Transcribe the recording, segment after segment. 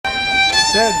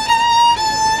Ten.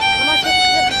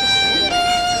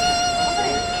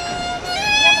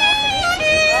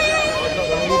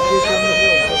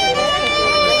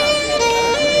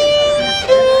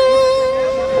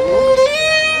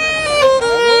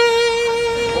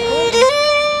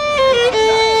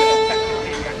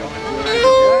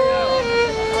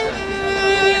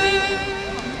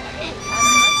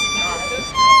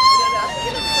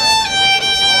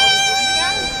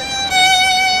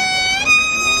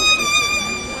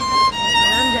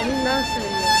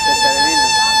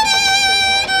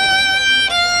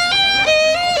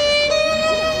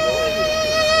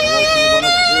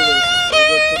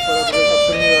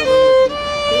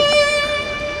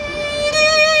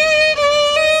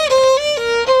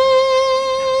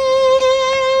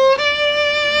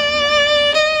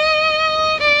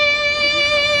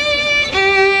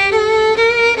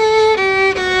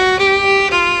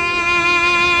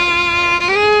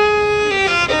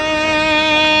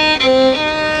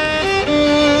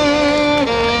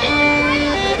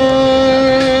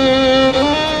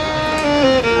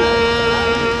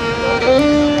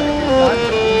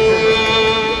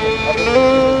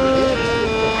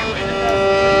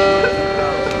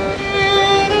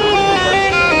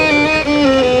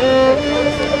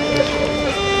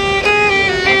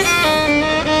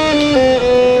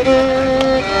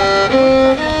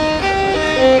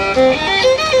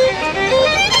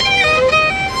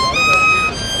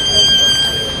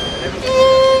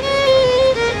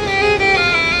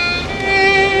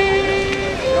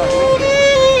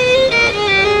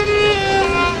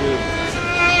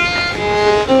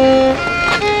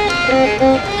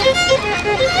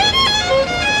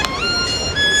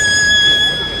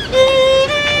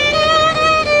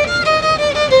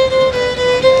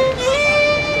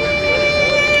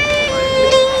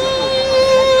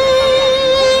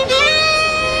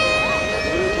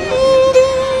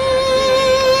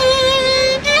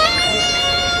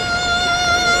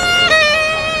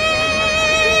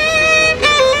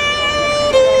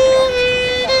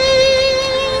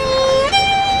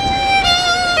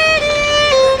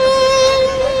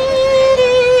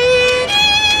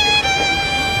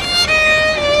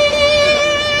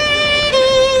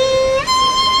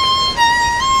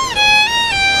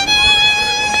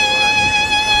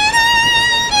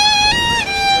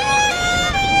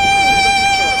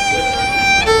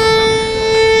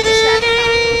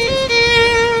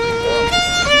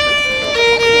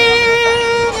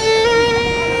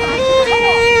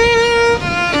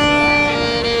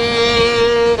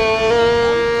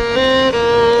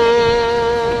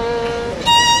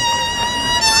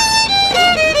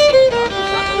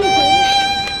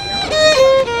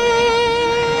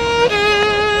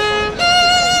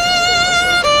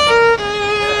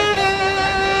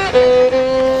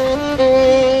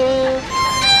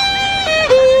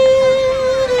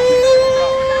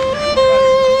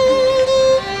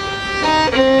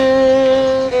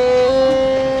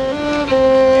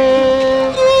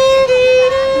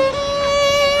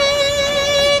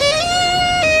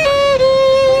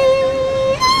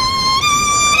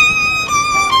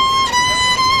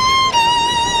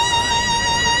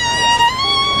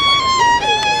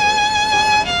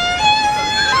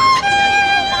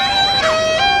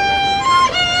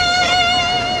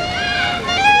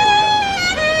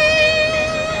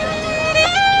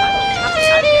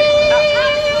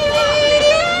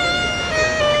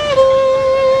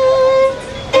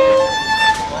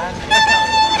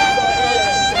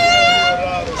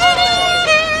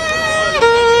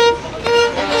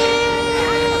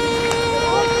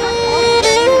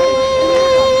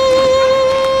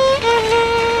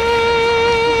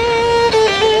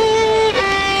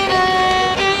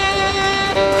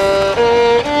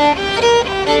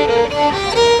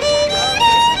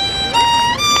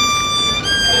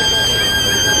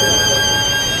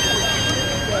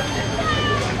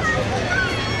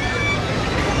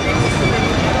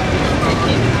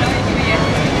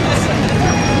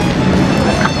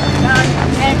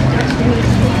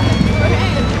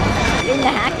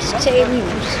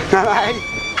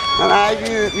 Nein,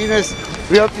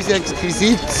 wie etwas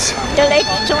Exquisites. Der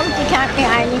letzte Sonntag hat mich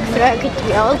eine gefragt,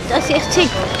 wie alt das ich bin.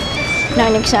 Dann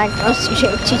habe ich gesagt, was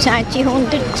schätzt sie? Sagt sie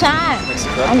 110.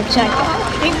 Dann habe ich gesagt, ja,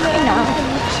 stimmt genau.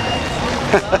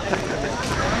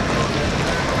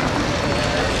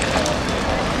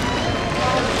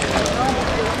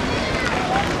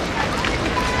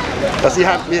 Sie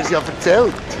haben mir es ja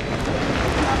erzählt.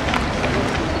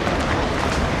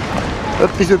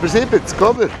 Etwas über 70,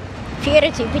 oder?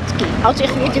 74, also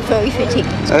ich werde 75.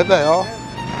 Eben, ja.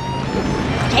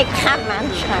 Es hat kein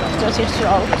Mensch gedacht, dass ich so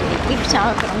alt bin. Ich selber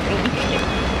am wenigsten.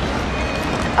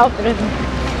 Aber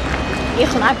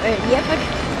Ich lebe lieber,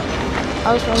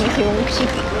 als als ich jung war.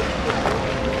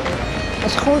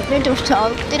 Es kommt nicht auf das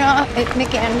Alter an, ob man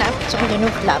gerne lebt, sondern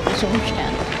auf die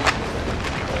Lebensumstände.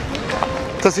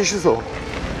 Das ist so.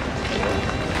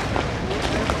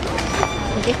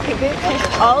 Und ich bin wirklich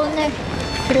allen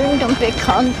Freunden und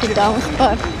Bekannten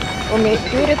dankbar, die mir die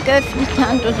Türen geöffnet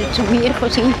haben oder zu mir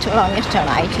gekommen sind, solange ich es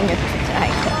alleine nicht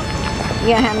vertreibt habe.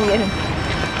 Die haben mir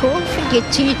geholfen, die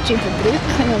Zeit zu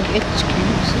überbrücken und jetzt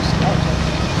genieße ich es.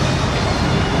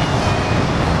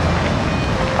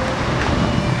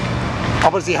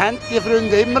 Aber Sie haben die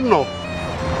Freunde immer noch?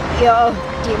 Ja,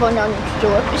 die noch nicht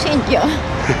gestorben sind, ja.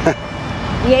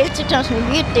 Je älter das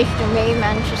man wird, desto mehr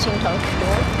Menschen sind halt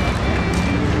gestorben.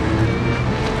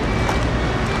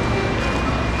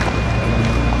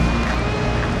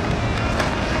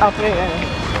 Aber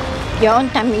ja,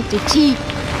 und dann mit der Zeit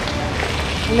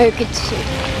mögen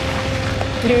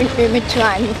die Leute nicht mehr zu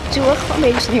einem besuchen,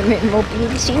 weil sie nicht mehr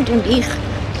mobil sind. Und ich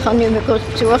kann nicht mehr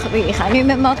besuchen, weil ich auch nicht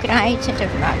mehr mag reisen. Das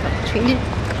ist mir einfach zu viel.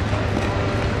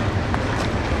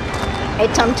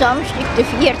 Jetzt am Samstag, den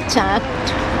 14.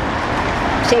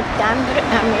 September,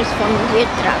 haben wir ein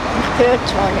Familientreffen. Ich gehöre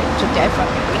zwar nicht zu der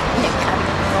Familie, ich kenne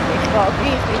die, aber ich war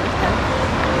gleich, weil ich dann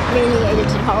meine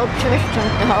ältere Halbschwester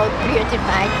und der Halbbruder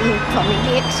beide mit der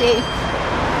Familie gesehen.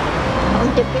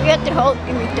 Und der Bruder holt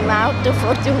mich mit dem Auto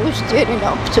vor der Haustür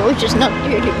ab. So ist es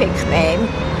natürlich bequem.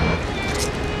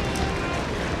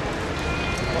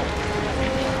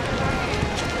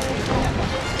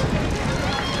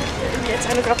 Jetzt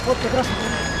eine gerade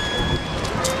fotografieren.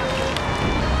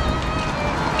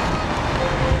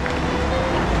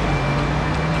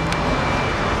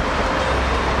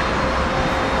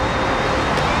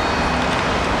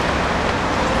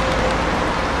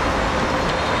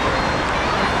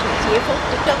 Hier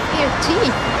fotografiert sie.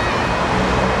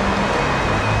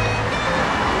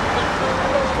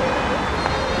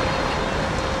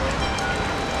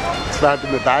 Jetzt werden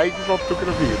wir beide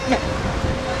fotografiert. Ja.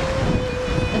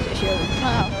 Das ist ja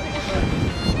unglaublich.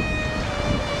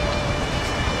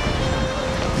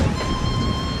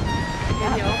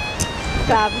 Ja. Ich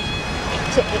glaube,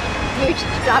 die Leute sehen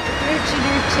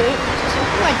das so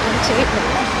gut und sehen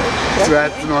das. Jetzt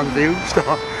werden noch ein Film stehen.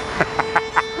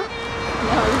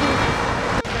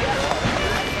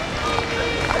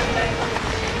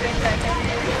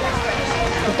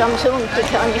 Und am Sonntag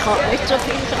habe ich halt nicht so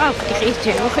viel Kraft. Ich esse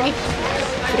ja noch ein bisschen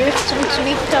Früchte zum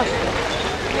Mittag.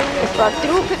 Ein paar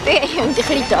Traubenbeeren und ein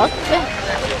bisschen Datteln.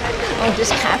 Und das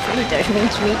Käferchen, das war mein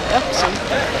Mittag.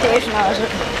 Zuerst noch also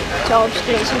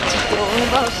Salzgläser und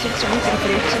Zitronenwasser zum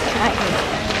Flüssigkeit.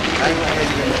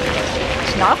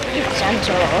 Das Nacht gibt es dann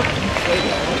Salat und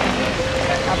Fisch.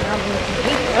 Aber am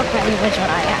Mittag, wenn ich so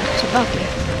allein essen will.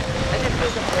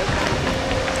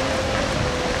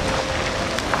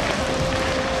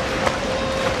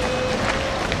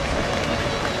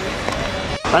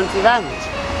 Wenn Sie wollen,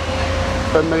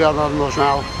 können wir ja dann noch schnell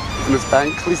auf einem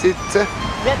Bänkchen sitzen.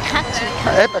 Ja, keine Zeit.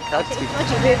 Eben, keine Zeit. Das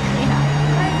muss ich wirklich haben.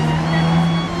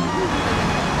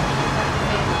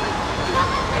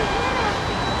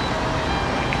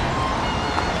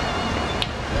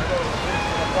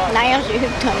 Nein, also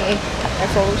heute habe ich ein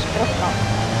volles Programm.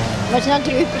 Ich muss noch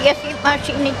 3 Briefe in die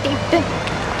Maschine tippen,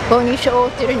 die ich schon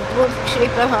den Entwurf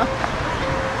geschrieben habe.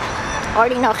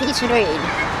 Alle nach Israel.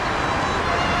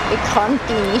 Bekannt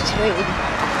in Israel.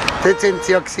 Dort sind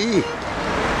Sie ja gewesen.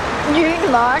 9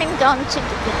 Mal im ganzen,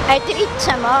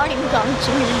 13 Mal im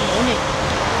ganzen 9 Monaten.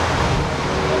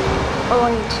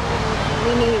 Und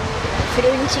meine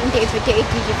Freunde sind eben dort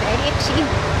in der Ferien gewesen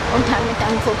und haben mir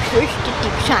dann von Geschwistern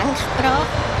die Geschenke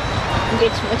gebracht. Und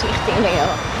jetzt muss ich denen ja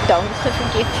danken für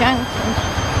die Geschenke. Und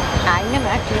einen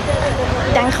wegen.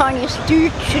 Dann kann ich es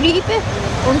Deutsch schreiben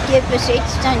und die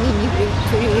übersetzt dann in die Briefe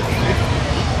für ihre Geschwister.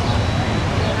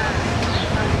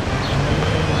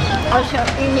 Also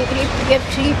in die Briefe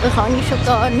schreiben kann ich schon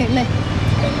gar nicht mehr.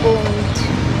 Und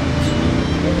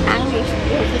Englisch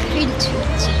brauche ich viel zu viel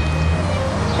Zeit.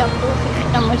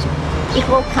 Ich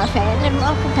will keine Fehler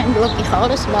machen, dann schaue ich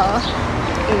alles nach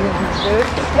im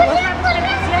Wörterbuch.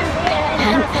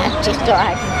 Dann hat sich da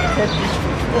eigentlich etwas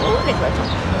verschworen.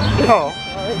 Ja.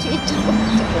 Alles jetzt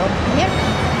fotografiert.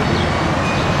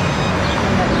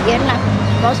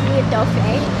 Was mir da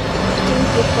fehlt, sind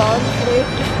die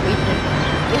Bahnflötenspieler.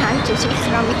 Die haben Sie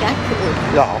sicher noch mit gehört.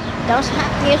 Ja. Das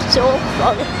hat mir so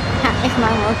gefallen, hat mich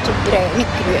manchmal zu Tränen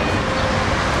gerührt.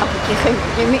 Aber die können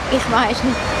nicht mehr, ich weiss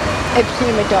nicht, ob sie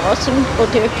nicht mehr da sind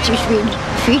oder ob sie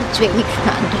viel zu wenig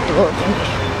gespendet worden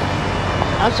ist.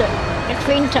 Also ich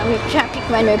finde es auch nicht schäbig,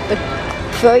 wenn jemand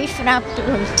 5 Räpper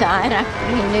und 10 Räpper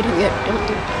hinrührt.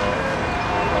 Oder?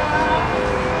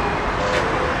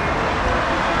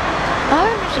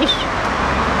 Das ist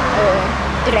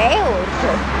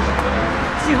Drehorgel.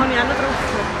 Sie habe ich auch noch drauf.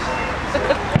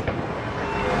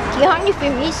 Die habe ich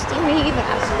vermisst im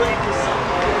Hinweis.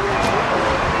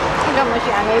 Und da muss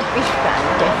ich auch noch etwas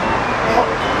spenden. Oh.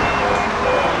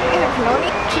 Ich war noch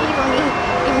nicht gesehen, als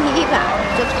ich im Hinweis.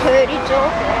 Das höre ich so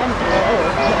gerne.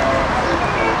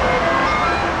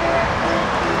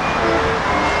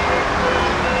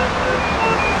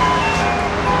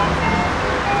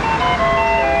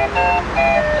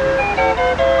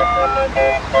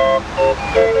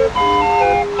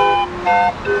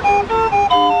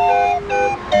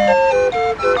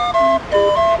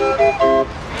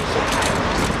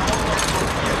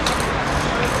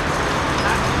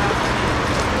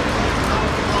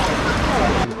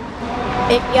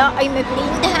 Ja, in einem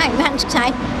Blindenheim haben sie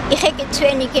gesagt, ich hätte zu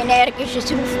wenig energisches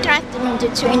Auftreten und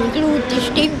eine zu wenig laute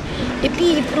Stimme.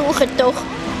 Dabei brauchen doch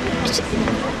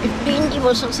Blinde,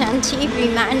 die so sensible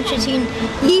Menschen sind,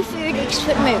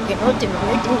 Einfühlungsvermögen, oder?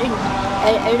 Nicht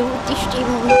eine laute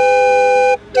Stimme.